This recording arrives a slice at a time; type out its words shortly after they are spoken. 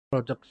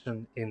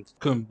production in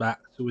come back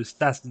to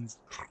Assassin's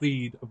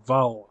Creed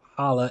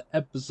Valhalla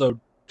episode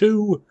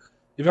 2.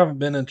 If you haven't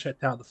been and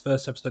checked out the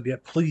first episode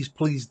yet, please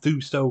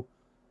do so.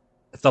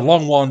 It's a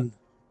long one,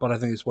 but I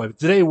think it's worth it.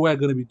 Today we're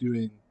going to be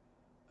doing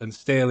and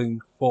sailing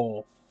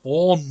for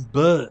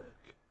Fornburg.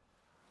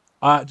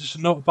 Just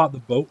a note about the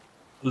boat,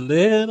 a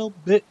little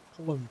bit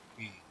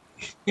clunky.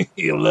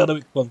 A little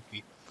bit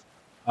clunky.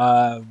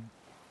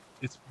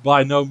 It's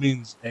by no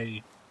means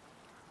a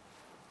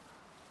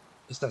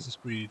Assassin's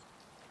Creed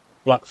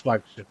Black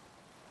flagship.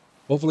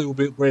 Hopefully it will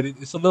be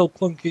upgraded. It's a little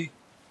clunky,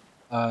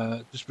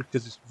 just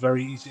because it's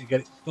very easy to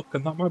get it stuck,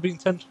 and that might be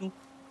intentional.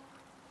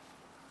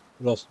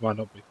 But also might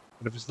not be.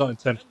 And if it's not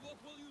intentional... And what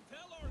will you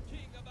tell our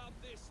king about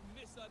this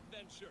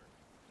misadventure?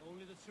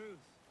 Only the truth.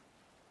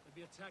 That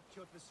we attacked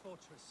Kjotve's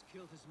fortress,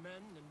 killed his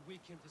men, and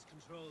weakened his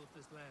control of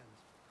this land.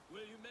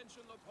 Will you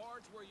mention the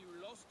part where you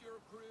lost your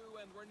crew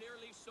and were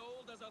nearly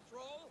sold as a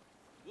thrall?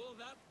 Will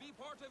that be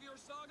part of your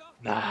saga?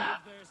 Nah.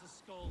 If there's a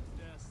skald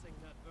dare sing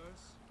that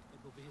verse,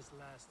 it will be his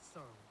last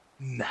song.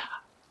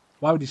 Nah.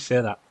 Why would you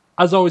say that?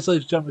 As always,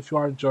 ladies and gentlemen, if you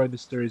are enjoying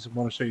this series and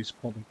want to show your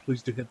support, then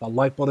please do hit that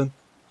like button.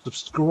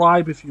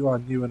 Subscribe if you are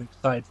new and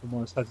excited for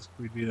more Assassin's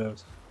Creed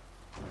videos.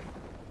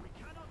 We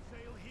cannot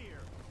sail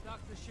here. Dock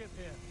the ship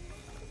here.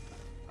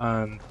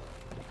 And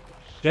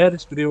share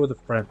this video with a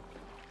friend.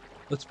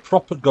 Let's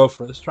proper go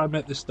for it. Let's try and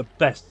make this the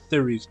best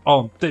series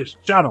on this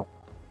channel.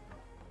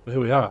 But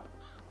here we are.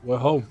 We're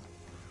home.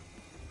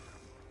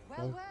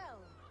 Well,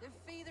 the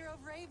feeder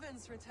of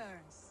ravens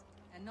returns.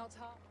 And not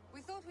half.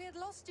 We thought we had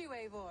lost you,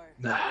 Eivor.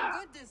 Nah. You're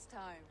good this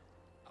time.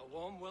 A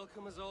warm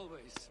welcome as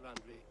always,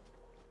 Randvi.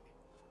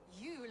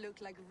 You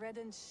look like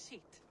reddened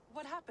shit.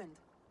 What happened?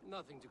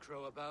 Nothing to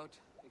crow about,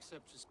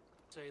 except to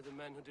say the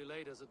men who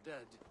delayed us are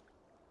dead.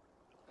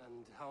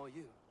 And how are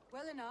you?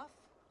 Well enough.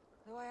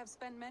 Though I have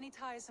spent many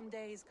tiresome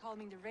days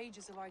calming the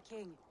rages of our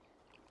king,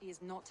 he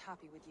is not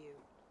happy with you.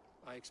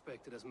 I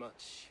expected as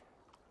much.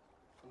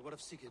 And what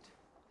of Sigurd?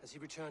 Has he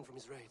returned from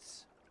his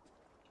raids?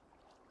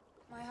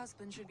 My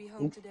husband should be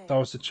home today. That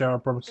was the chair, I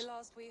promise. The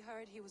last we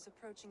heard, he was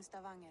approaching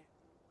Stavanger.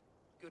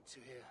 Good to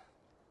hear.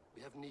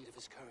 We have need of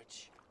his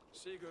courage.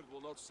 Sigurd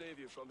will not save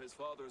you from his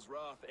father's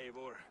wrath,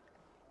 Eivor.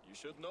 You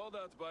should know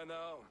that by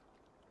now.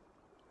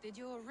 Did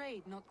your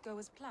raid not go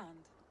as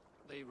planned?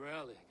 They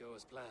rarely go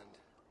as planned.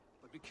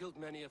 But we killed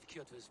many of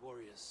Kjotve's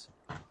warriors.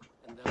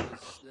 And there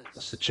was this.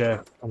 That's the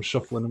chair. I'm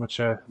shuffling in my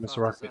chair. Miss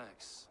a racket.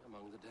 Axe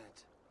among the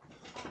dead.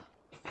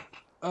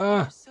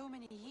 For so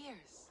many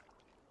years.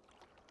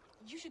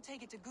 You should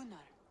take it to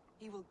Gunnar.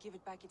 He will give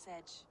it back its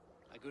edge.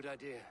 A good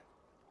idea.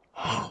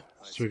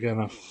 So we're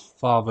getting a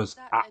father's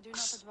That I do not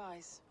axe.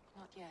 advise.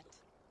 Not yet.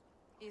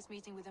 He is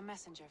meeting with a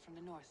messenger from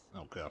the north.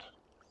 Oh god.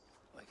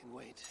 I can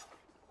wait.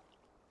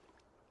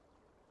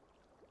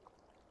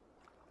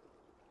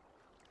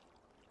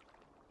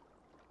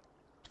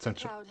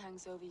 Potential. Cloud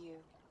hangs over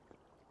you.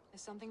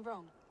 Is something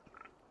wrong?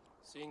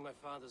 Seeing my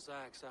father's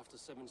axe after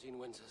 17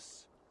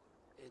 winters,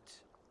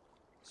 it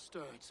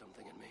stirred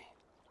something in me.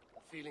 A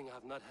feeling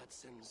I've not had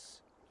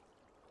since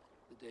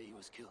the day he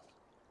was killed.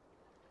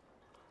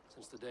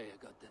 Since the day I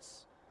got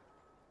this.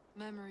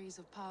 Memories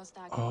of past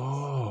agonies.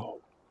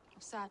 Oh.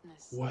 Of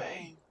sadness. Wait.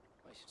 Pain.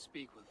 I should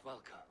speak with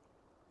Valka.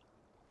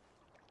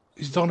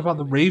 He's talking about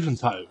the Raven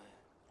type.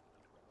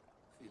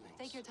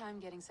 Take your time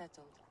getting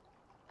settled.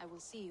 I will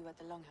see you at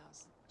the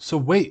Longhouse. So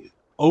wait,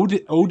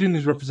 Odin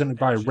is represented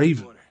by a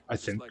raven, I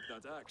think.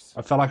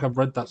 I felt like I've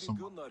read that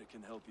somewhere. Gunnar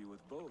can help you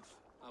with both.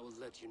 I will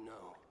let you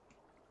know.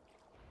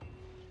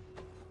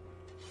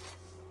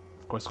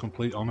 Quest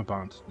complete, honor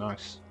bound.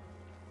 Nice.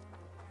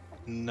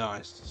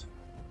 Nice.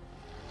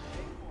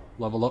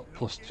 Level up,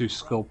 +2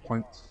 skill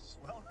points.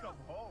 Welcome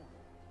home.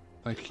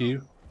 Thank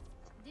you.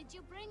 Did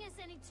you bring us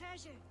any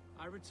treasure?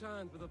 I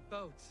returned with a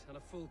boat and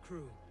a full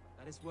crew.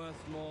 That is worth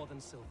more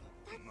than silver.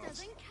 That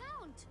doesn't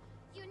count.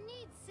 You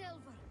need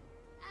silver.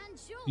 And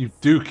jewels. You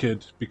do,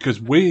 kid, because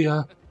we're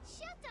Shut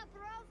up,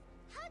 Rolf.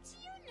 How do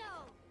you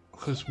know?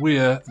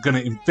 gonna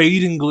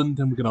invade England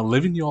and we're gonna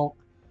live in York,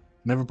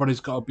 and everybody's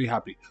gotta be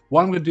happy.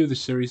 What I'm gonna do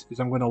this series is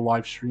I'm gonna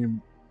live stream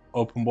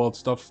open world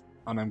stuff,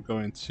 and I'm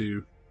going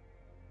to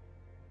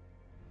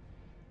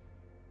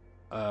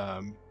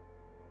I'm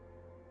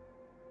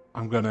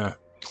gonna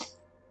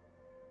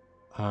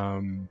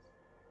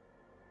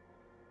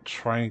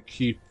try and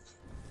keep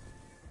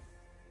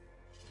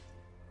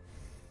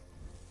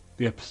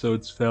the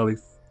episodes fairly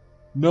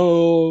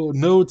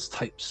nodes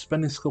types.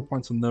 Spending skill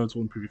points on nodes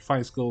will improve your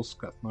fighting skills.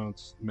 Scatter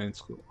nodes, main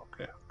skill.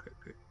 Okay.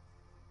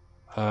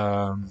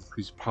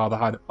 Increase power the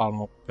hide power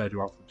more prepared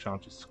you are for the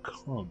challenges to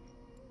come. So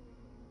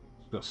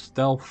we've got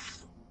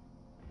stealth,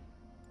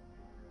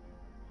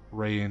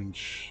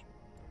 range,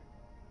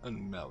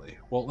 and melee.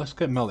 Well, let's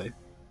get melee.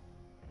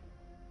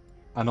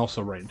 And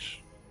also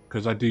range,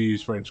 because I do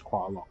use range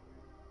quite a lot.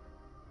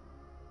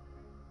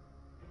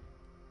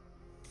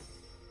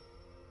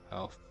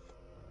 Health.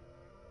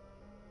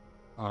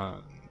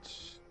 And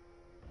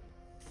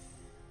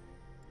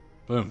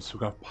boom, so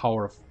we've got a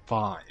power of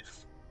 5.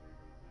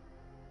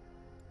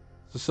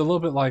 So it's a little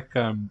bit like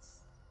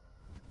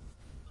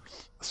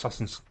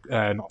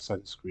not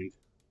Assassin's Creed.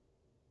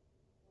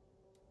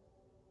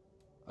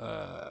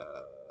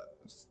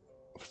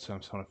 Return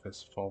to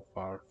Face 4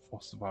 Fire,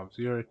 Force Survivors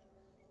Yuri.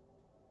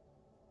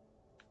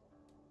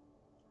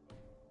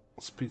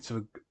 Speak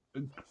to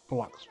the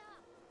blacks.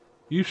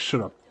 You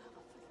shut up.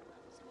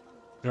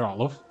 You're alright,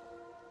 love.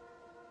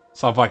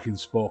 That's how Viking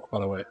spoke, by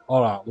the way.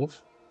 Alright,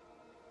 love.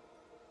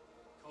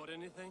 Caught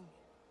anything?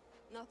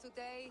 Not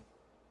today.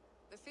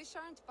 The fish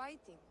aren't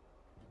biting.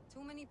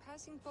 Too many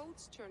passing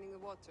boats churning the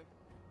water.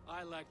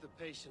 I lack the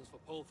patience for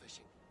pole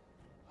fishing.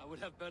 I would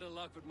have better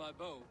luck with my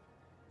bow.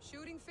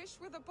 Shooting fish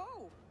with a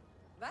bow.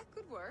 That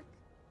could work.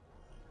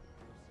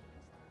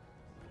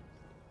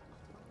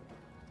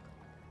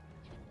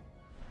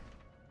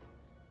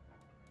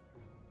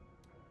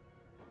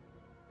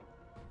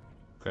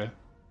 Okay.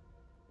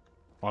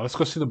 Well, let's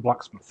go see the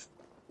blacksmith.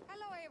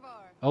 Hello,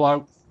 Eivor.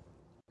 Hello.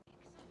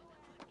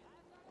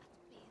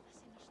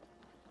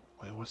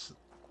 Wait, what's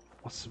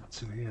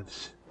in here?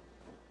 This,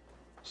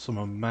 some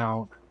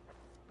amount.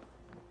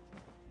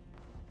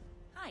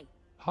 Hi.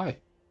 Hi.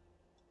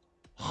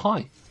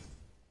 Hi.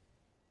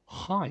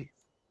 Hi.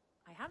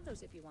 I have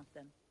those if you want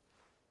them.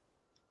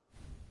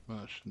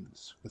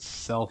 Merchants. It's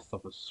sell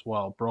stuff as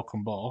well.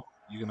 Broken bow.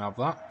 You can have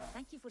that.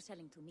 Thank you for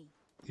selling to me.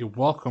 You're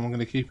welcome. I'm going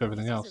to keep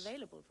everything This else. is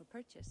available for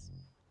purchase.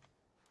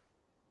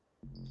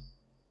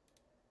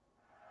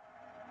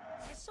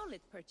 A solid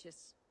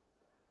purchase.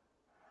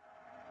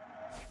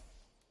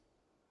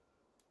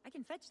 I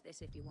can fetch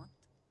this if you want.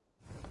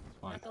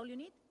 Fine. That's all you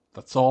need?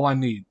 That's all I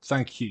need.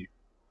 Thank you.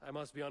 I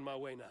must be on my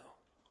way now.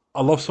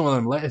 I love some of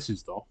them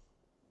lettuces though.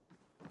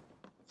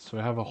 So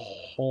we have a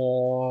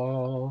horse,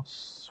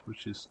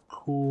 which is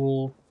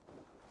cool.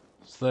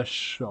 So there's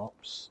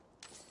shops.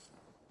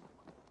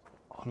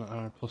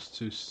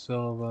 +2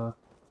 silver.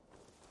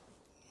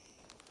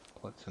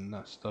 Collecting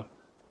that stuff.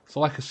 So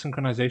like a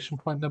synchronization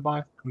point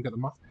nearby. Can we get the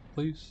map,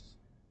 please?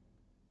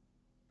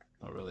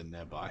 Not really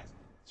nearby.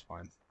 It's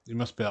fine. You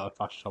must be able to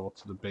fast travel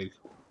to the big.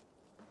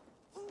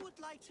 Who would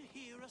like to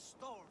hear a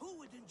story? Who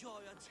would enjoy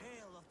a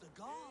tale of the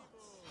gods?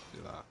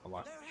 Do that. I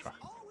like There the has track.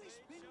 always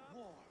been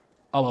war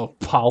Hello,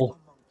 pal.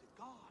 among the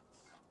gods.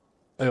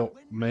 Hey,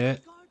 When mate.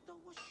 Midgard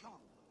was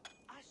young,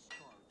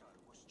 Asgard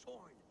was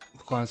torn.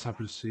 Quite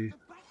happy to see. The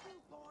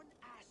battle-born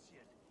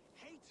Asien,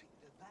 hating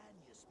the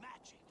Vanya's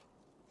magic,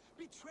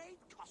 betrayed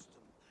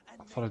custom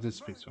and I thought I did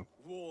speak to him.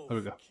 There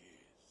we go.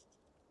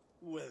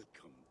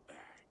 Welcome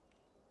back.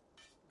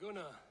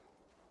 Gunnar,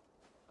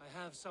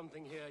 I have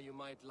something here you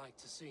might like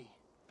to see.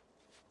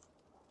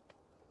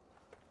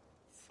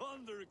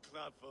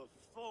 Thunderclap of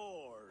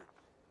Thor!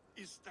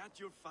 Is that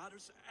your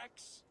father's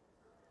axe?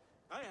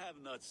 I have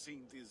not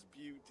seen this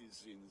beauty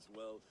since,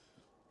 well,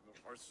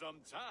 for some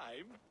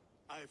time.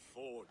 I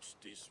forged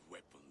this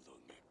weapon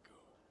long ago.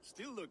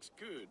 Still looks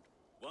good.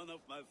 One of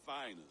my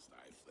finest,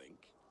 I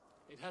think.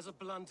 It has a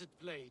blunted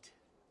blade,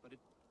 but it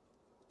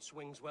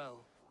swings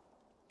well.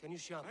 Can you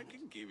sharpen I it?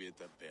 can give it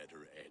a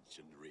better edge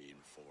and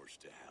reinforce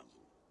the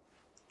handle.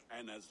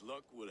 And as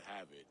luck would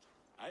have it,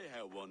 I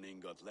have one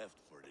ingot left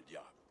for the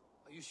job.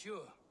 Are you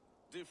sure?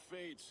 The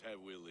fates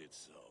have willed it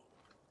so.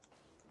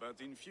 But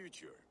in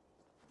future,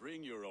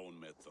 bring your own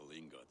metal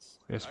ingots.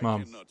 Yes, I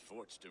Mom. cannot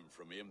forge them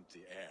from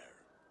empty air.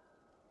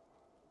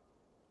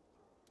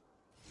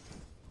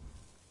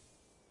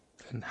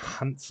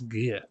 Enhance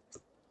gear.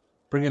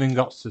 Bringing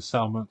ingots to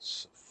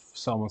Salmon's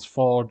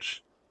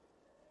forge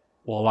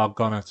will allow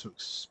Gunnar to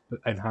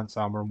enhance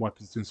armor and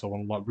weapons, doing so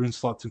on unlock rune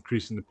slots,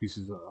 increasing the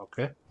pieces.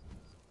 Okay.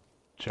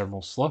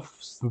 General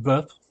Slough, the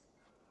birth.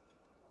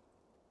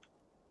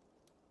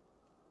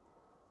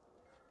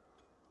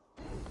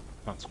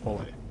 That's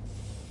quality.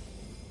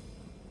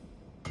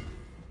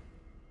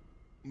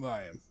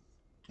 I am.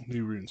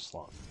 New rune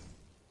slot.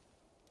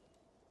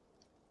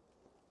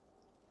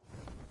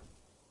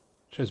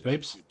 Cheers,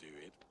 babes. You do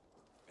it.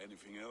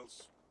 Anything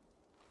else?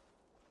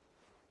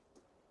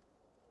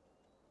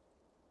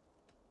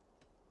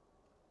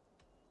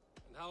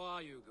 And how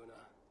are you, Gunnar?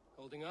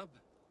 Holding up?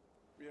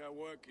 Yeah,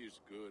 work is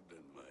good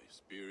and my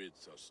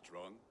spirits are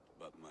strong,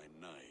 but my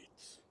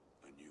nights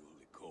are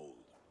newly cold.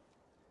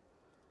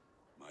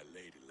 My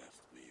lady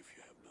left me, if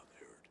you have not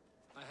heard.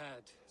 I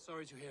had.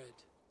 Sorry to hear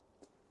it.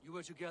 You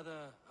were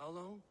together how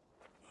long?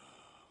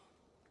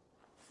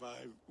 5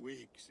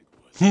 weeks it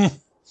was.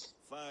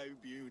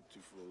 5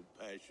 beautiful,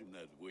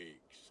 passionate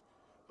weeks.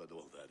 But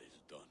all that is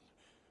done.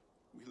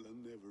 Will I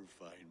never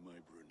find my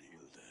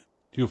Brunhilde?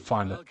 You'll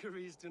find it.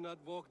 Valkyries do not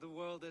walk the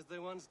world as they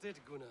once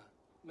did, Gunnar.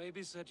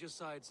 Maybe set your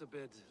sights a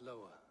bit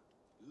lower.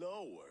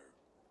 Lower?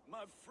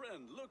 My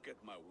friend, look at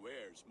my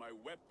wares, my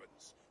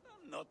weapons.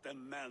 I'm not a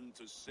man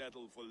to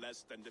settle for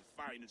less than the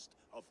finest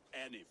of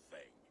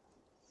anything.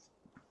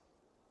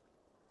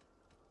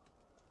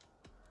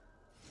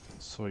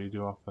 So what you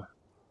do offer.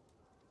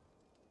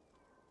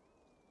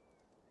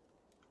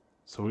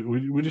 So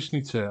we just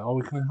need to. Oh,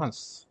 we can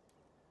enhance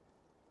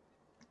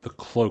the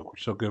cloak,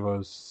 which will give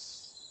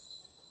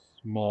us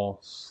more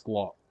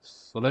slots.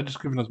 So they're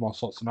just giving us more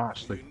slots and not Do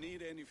actually you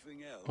need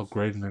anything else?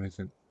 upgrading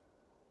anything.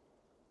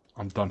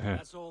 I'm done here.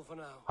 That's all for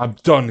now. I'm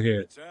done here.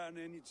 Return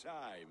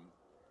anytime.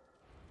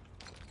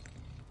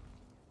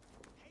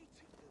 Hating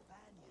the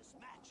Vanya's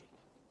magic.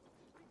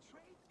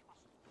 Betrayed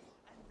custom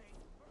and made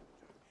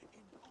murder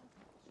in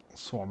open.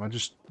 So am I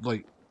just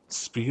like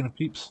speaking of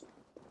peeps?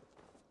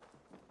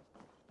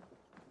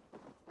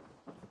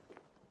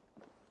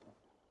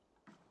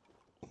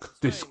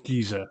 This Strange.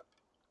 geezer.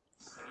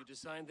 You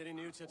designed any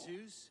new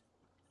tattoos?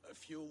 A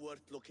few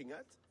worth looking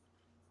at?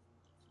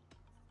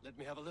 Let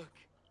me have a look.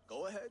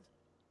 Go ahead.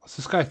 What's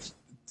this guy?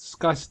 This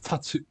guy's a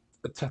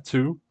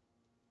tattoo.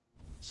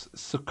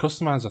 So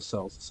customize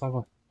ourselves. Let's have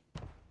a.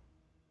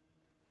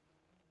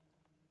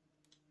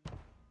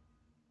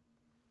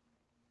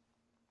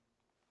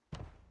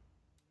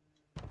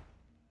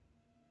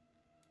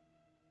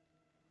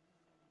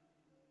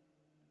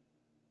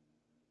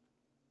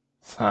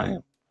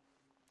 Fine.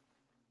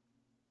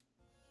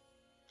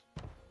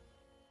 I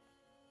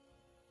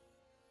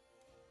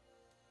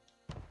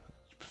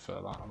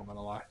prefer that, I'm not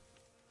gonna lie.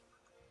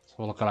 So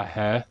we'll look at our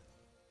hair.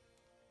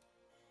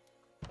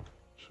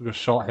 Should we go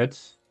short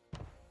heads?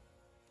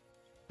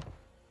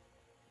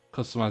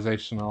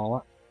 Customization and all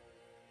that.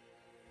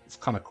 It's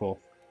kind of cool.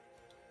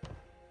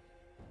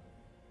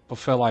 But I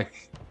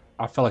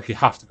feel like you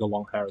have to go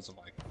long hair as a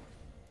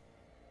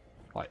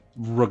like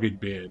rugged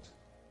beard.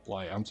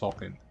 Like I'm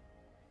talking.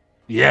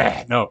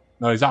 Yeah, no,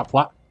 is that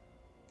flat?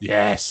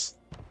 Yes.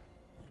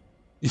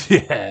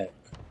 Yeah.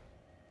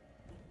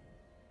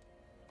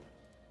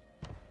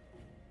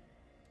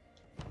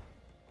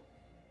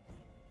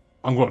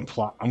 I'm going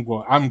plat. I'm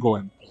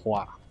going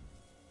plat.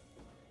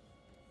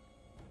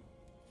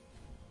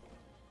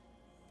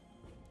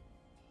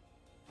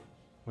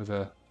 With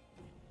a.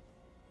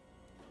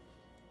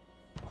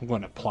 I'm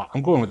going to plat.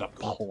 I'm going with a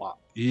plat.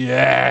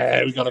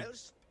 Yeah, we got a.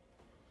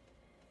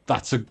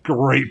 That's a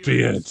great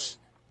beard.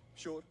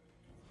 Sure.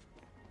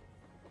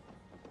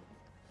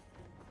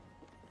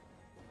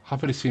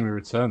 Happy to see me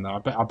return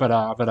though. I bet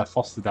our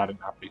foster dad isn't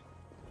happy.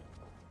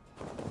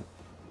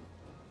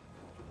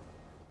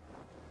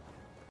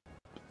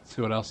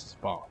 See what else is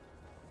about.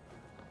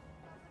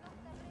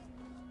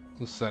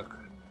 Just a sec.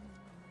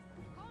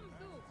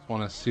 Just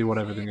want to see what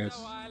everything is.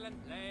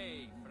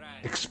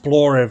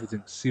 Explore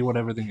everything. See what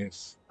everything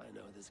is. I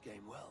know this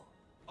game well.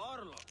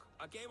 Orlok,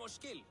 a game of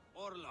skill.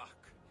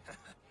 Orlok.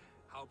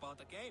 How about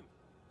a game?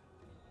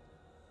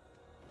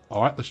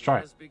 All right, let's try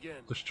it. Let's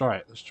begin. Let's try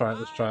it. Let's try it.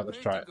 Let's try it. Let's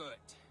try it. Pretty good.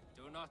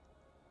 Do not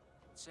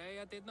say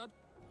I did not.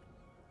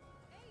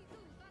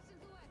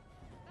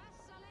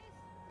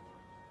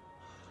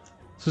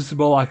 So this is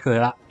more like an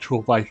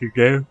actual Viking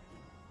game.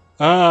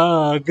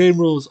 Game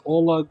rules.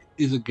 Orlog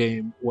is a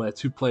game where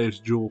two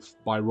players duel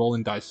by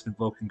rolling dice and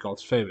invoking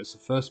God's favors. The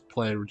first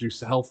player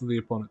reduces the health of the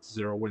opponent to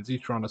 0, wins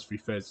each round has 3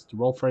 phases. To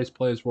roll phase,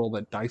 players roll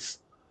their dice.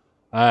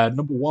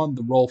 Number 1,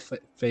 the roll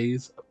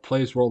phase.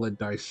 Players roll their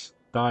dice.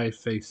 Die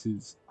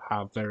faces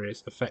have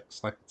various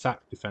effects like attack,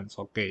 defense,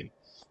 or gain.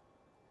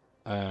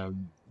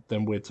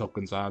 Then weird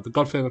tokens are the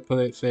God favor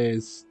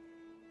phase.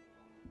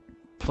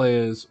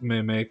 Players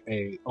may make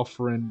a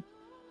offering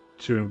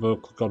to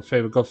invoke God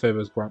favor. God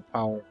favors grant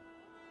power.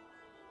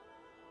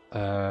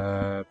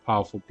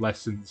 Powerful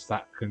blessings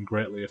that can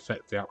greatly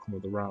affect the outcome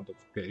of the round of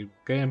the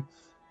game.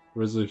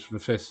 Resolution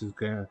of the faces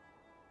game.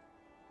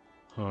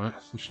 Alright,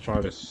 let's try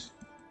this.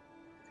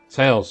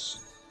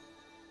 Tails.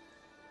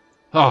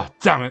 Oh,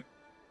 damn it!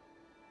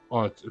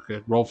 Oh,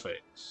 okay, roll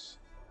phase.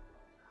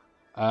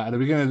 At the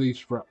beginning of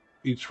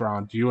each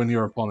round, you and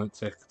your opponent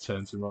take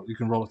turns and roll. You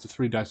can roll up to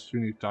 3 dice,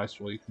 3 new dice,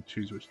 or you can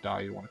choose which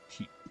die you want to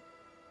keep.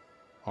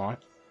 Alright.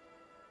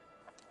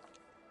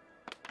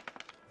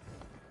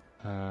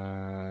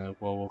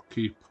 Well, we'll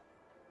keep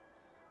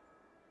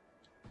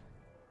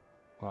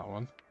that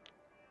one.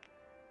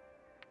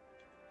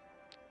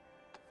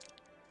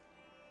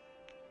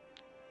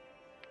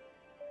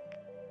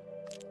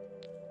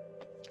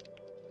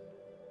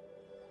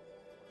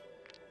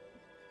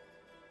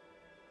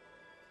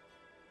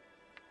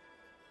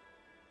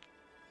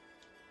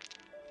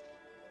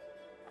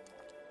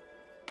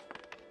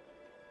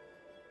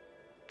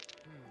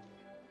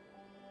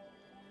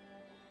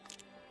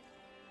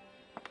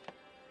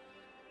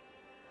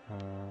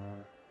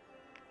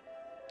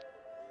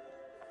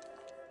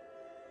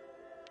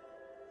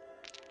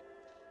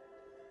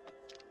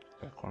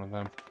 Pick one of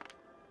them.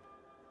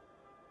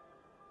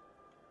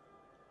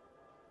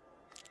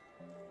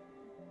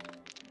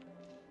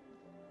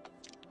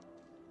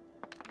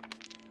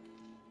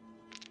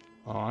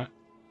 Alright.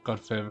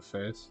 God favor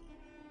phase.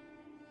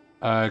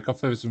 God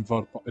favor is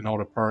invoked in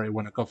order priority.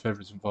 When a God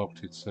favor is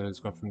invoked, it says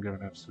God from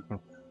given episode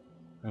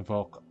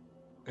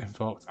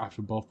invoked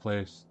after both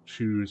players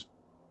choose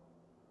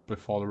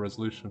before the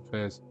resolution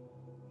phase.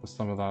 For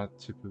some of that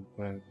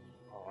typically.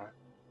 Alright.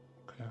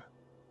 Okay.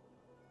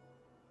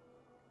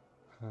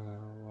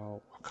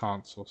 Well, I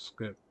can't, so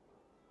skip.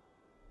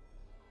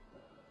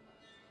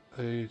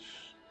 Page.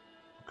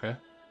 Okay.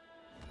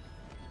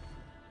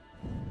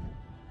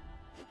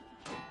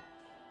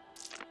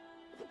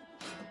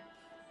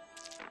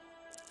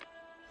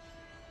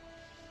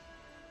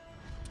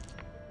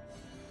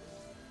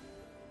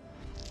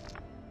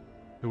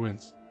 Who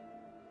wins?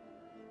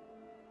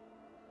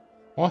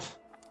 What?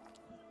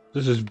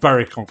 This is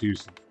very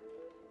confusing.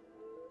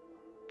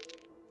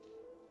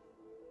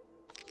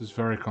 This is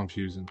very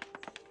confusing.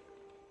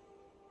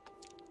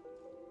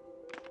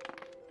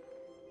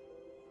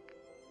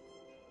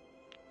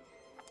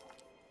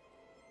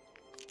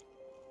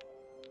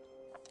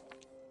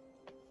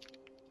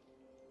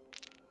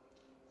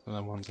 So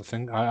that one's a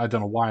thing. I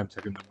don't know why I'm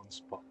taking that one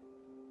spot.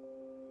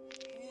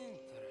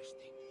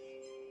 Interesting.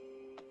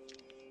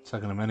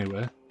 Taking them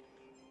anyway.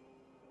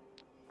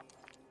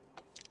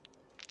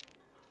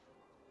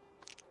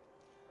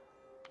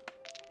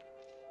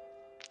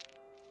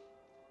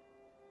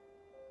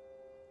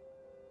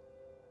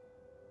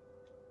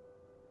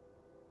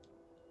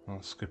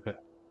 I'll skip it.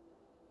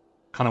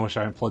 Kind of wish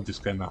I hadn't played this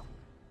game now.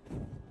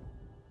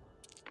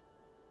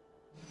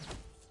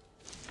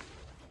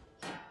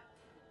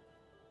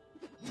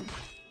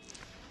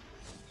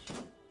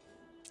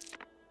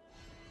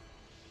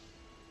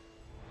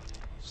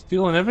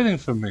 Stealing everything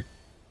from me.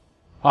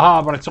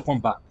 Ah, but I took one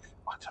back.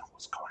 I don't know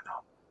what's going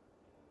on.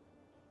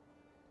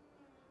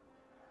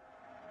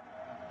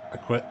 I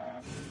quit.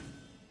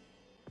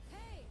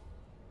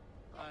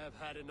 I have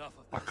had enough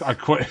of this. I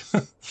quit.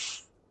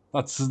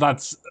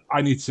 that's.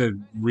 I need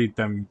to read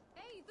them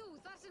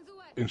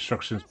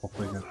instructions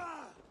properly again.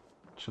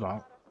 Chill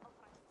out.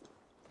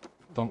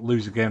 Don't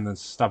lose a game then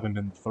stab him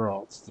in the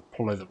throat. It's the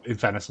play that, in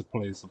fairness, the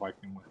play is the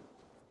Viking way.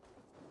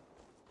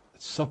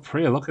 It's so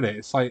pretty. Look at it.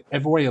 It's like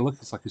everywhere you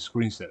look, it's like a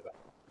screensaver.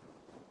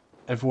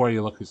 Everywhere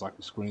you look is like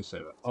a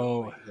screensaver.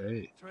 Oh,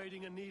 hey.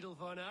 Trading a needle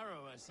for an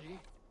arrow, I see.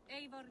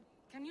 Eivor,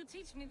 can you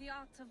teach me the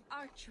art of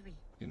archery?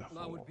 You know,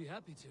 I would be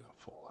happy to.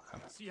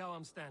 See how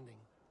I'm standing.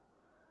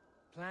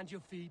 Plant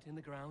your feet in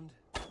the ground,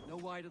 no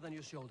wider than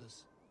your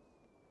shoulders.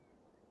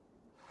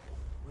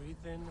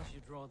 Breathe in as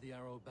you draw the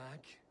arrow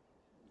back.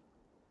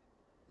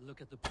 Look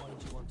at the point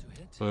you want to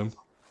hit. Boom.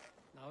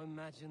 Now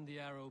imagine the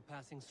arrow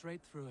passing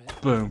straight through it.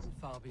 Boom. And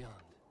far beyond.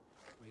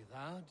 Breathe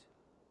out,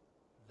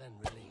 then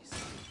release.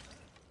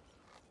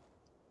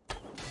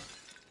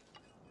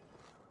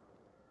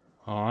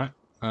 Alright.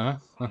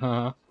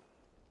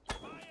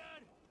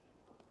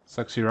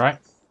 Sexy, right?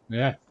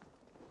 Yeah.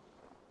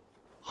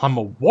 I'm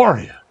a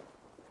warrior.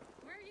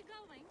 Where are you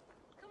going?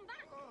 Come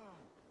back.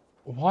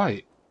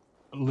 Why?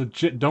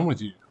 Legit done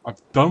with you.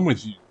 I've done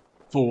with you,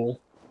 fool.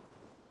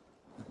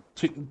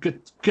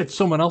 Get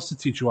someone else to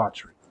teach you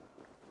archery.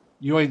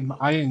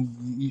 I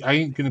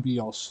ain't gonna be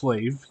your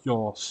slave,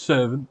 your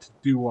servant to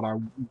do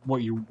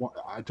what you want.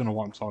 I don't know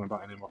what I'm talking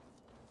about anymore.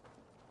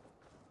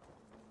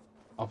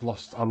 I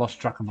lost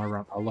track of my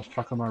rant. Okay. Lost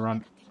track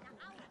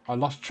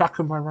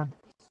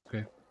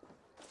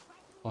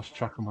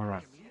of my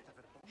rant.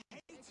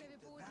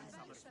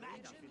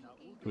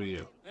 Who are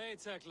you? Hey,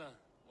 Tekla.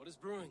 What is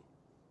brewing?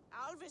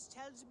 Alvis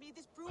tells me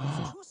this brew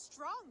is too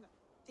strong.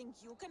 Think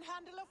you can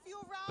handle a few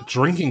A rounds?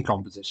 drinking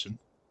competition?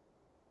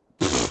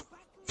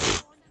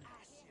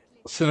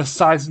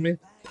 Synthesize me?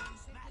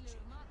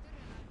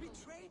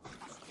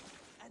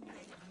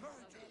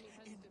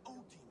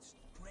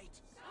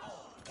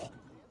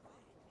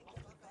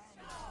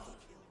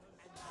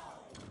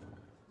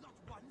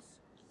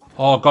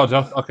 Oh god,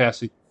 okay, I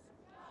see.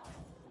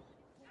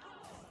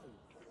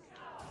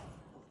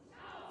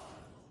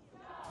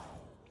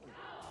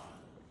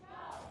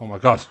 Oh my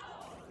god.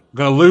 I'm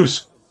gonna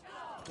lose.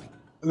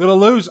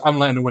 I'm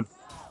letting it win.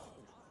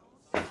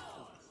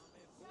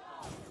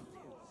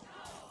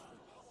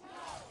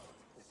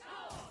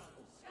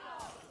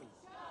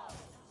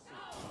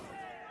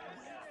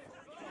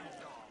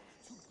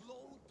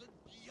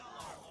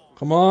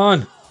 Come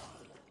on.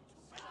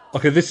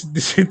 Okay, this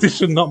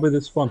should not be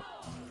this fun.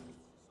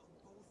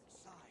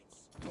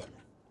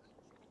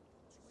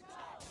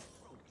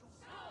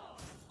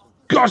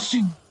 Gosh,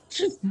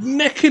 she's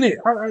necking it.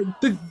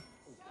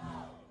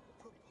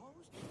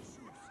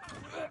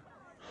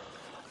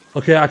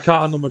 Okay, I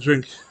can't handle my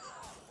drink.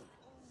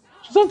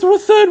 She's on to a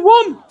third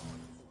one.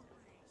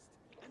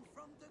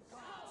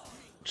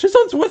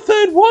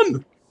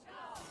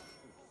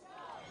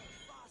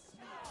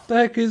 The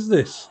heck is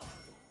this?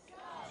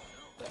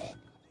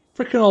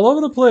 Freaking all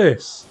over the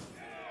place.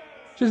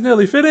 She's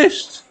nearly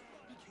finished.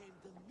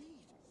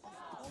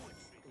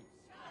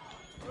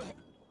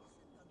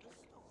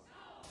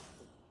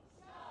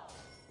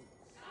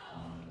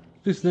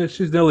 She's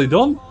nearly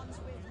done.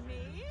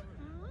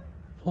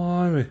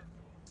 Blimey.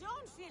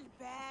 Don't feel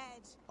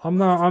bad. I'm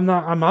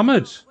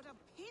hammered. Would have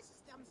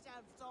pissed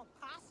themselves so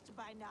past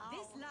by now.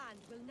 This land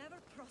will never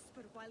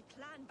prosper while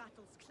clan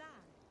battles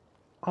clan.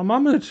 I'm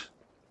hammered.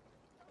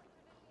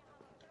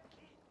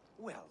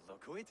 Well,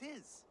 look who it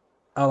is.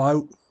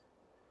 Hello.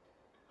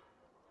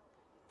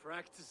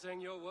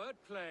 Practicing your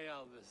wordplay,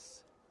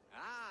 Albus.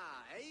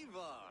 Ah,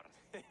 Eivor.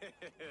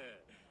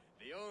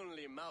 The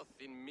only mouth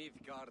in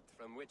Midgard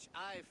from which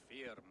I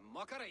fear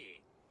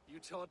mockery. You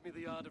taught me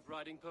the art of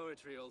writing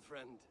poetry, old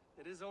friend.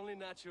 It is only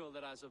natural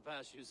that I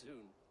surpass you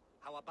soon.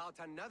 How about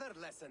another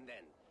lesson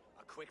then?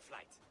 A quick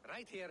flight.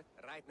 Right here,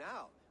 right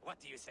now. What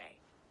do you say?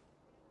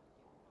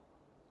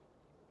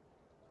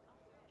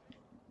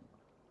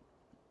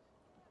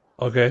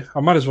 Okay, I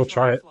might as well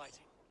try it.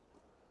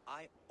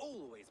 I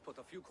always put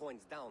a few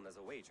coins down as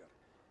a wager.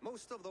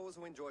 Most of those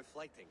who enjoy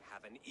flighting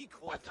have an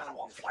equal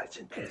fondness for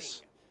betting.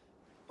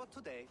 But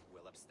today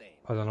we'll abstain.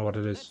 I don't know what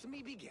it is. Let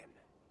me begin.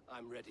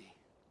 I'm ready.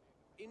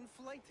 In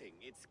flighting,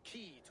 it's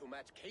key to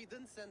match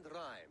cadence and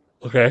rhyme.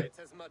 Okay. It's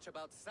as much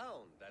about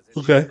sound as it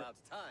is about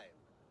time.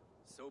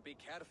 So be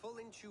careful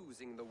in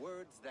choosing the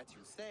words that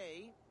you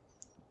say.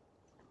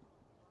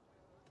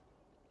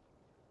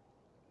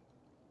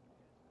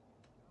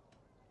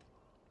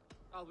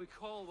 I'll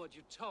recall what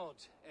you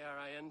taught ere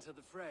I enter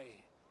the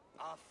fray.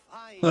 A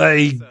fine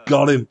Hey, answer.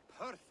 got him.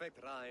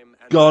 Perfect rhyme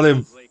and Got him.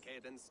 lovely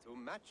cadence to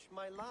match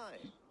my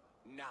line.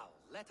 Now,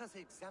 let us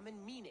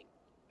examine meaning.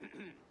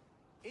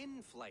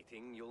 In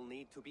flighting, you'll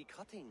need to be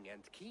cutting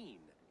and keen.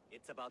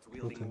 It's about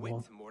wielding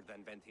wit more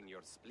than venting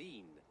your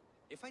spleen.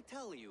 If I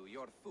tell you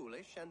you're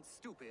foolish and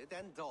stupid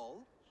and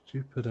dull,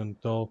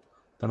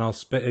 then I'll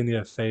spit in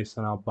your face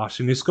and I'll bash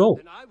in your skull.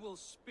 Then I will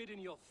spit in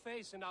your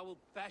face and I will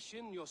bash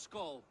in your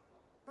skull.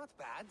 Not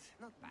bad,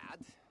 not bad.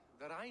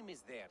 The rhyme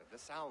is there, the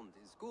sound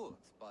is good,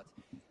 but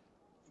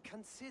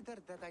consider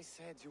that I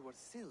said you were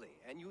silly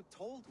and you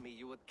told me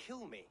you would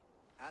kill me.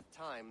 At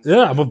times,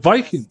 Yeah, I'm a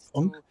Viking.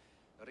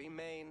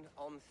 Remain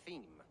on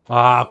theme.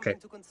 Ah, okay.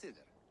 To consider.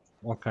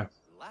 Okay.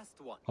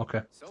 Last one.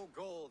 Okay. So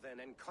go then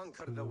and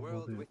conquer the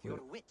world with your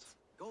wit.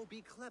 Go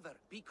be clever,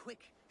 be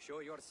quick, show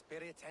your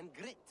spirit and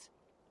grit.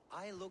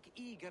 I look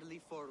eagerly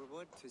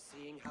forward to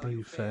seeing how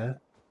you fare.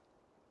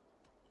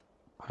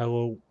 I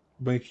will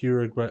make you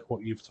regret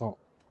what you've taught.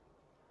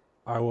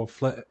 I will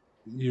flit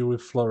you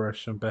with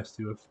flourish and best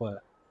you with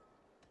flair.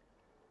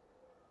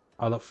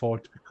 I look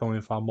forward to becoming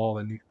far more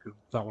than you could.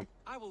 That one.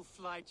 I will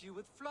flight you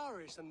with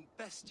flourish and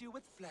best you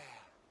with flair.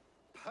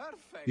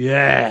 Perfect.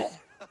 Yeah.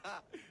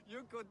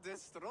 You could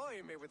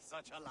destroy me with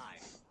such a line.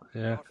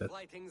 Yeah. Your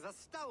flighting's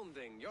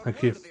astounding. You're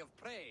Thank worthy you. of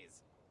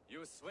praise.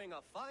 You swing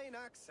a fine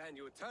axe and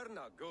you turn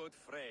a good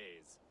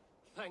phrase.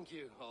 Thank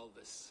you,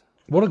 Aldous.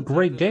 What a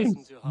great game!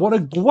 What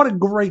a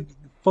great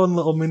fun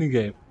little mini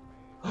game.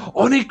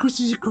 Oh, and it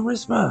increases your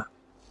charisma.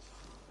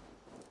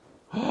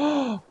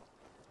 Oh,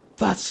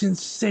 that's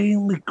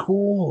insanely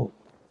cool.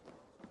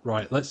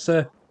 Right, let's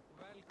get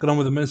on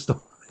with the main story.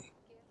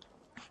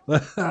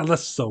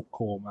 That's so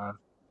cool, man.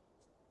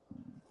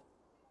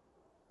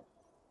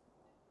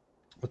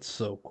 That's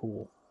so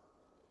cool.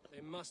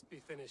 They must be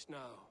finished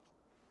now.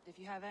 If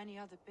you have any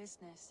other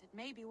business, it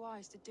may be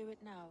wise to do it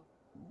now.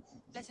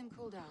 Let him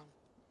cool down.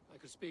 I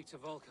could speak to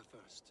Volker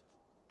first.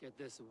 Get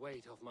this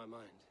weight off my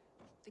mind.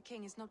 The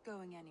king is not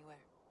going anywhere.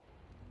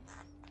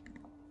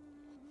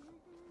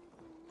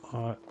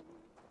 Alright.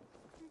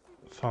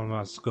 Found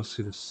out to go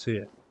see the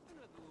seer.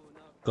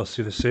 Go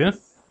see the seer?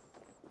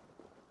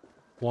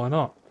 Why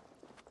not?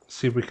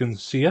 See if we can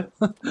see her.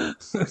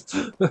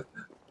 I'm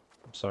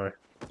sorry.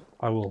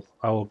 I will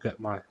get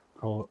my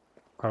I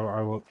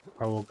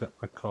will get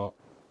my cart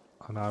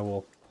and I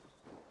will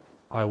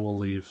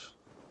leave.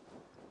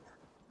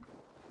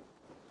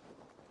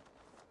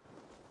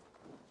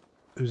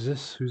 Who's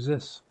this? Who's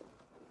this?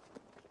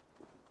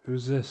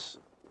 Who's this?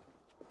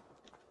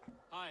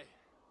 Hi.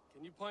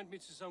 Can you point me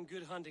to some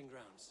good hunting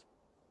grounds?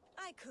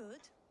 I could.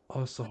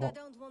 Oh, it's the but I hot.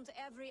 don't want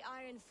every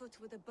iron foot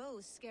with a bow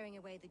scaring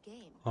away the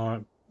game.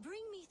 Alright.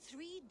 Bring me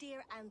 3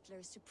 deer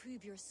antlers to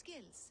prove your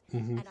skills,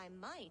 Mhm. and I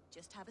might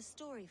just have a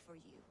story for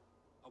you.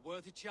 A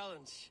worthy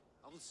challenge.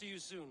 I will see you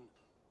soon.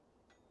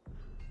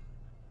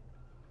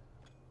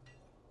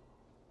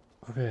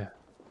 Okay.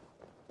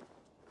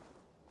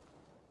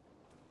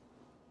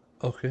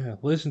 Okay,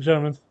 ladies and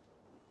gentlemen,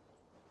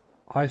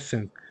 I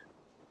think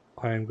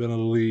I am going to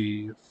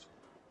leave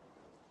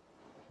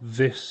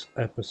this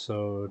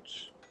episode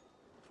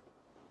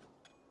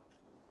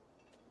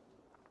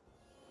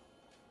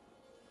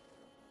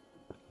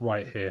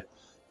right here.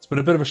 It's been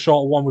a bit of a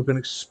short one. We've been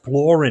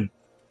exploring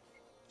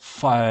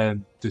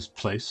this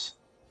place.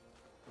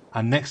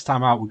 And next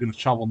time out, we're going to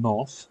travel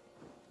north.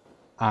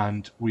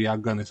 And we are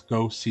going to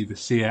go see the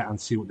seer and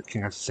see what the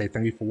king has to say.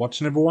 Thank you for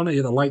watching, everyone.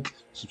 Hit a like,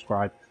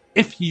 subscribe.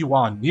 If you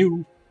are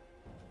new,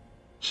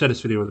 share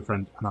this video with a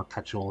friend, and I'll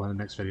catch you all in the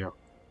next video.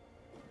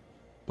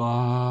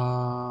 Bye.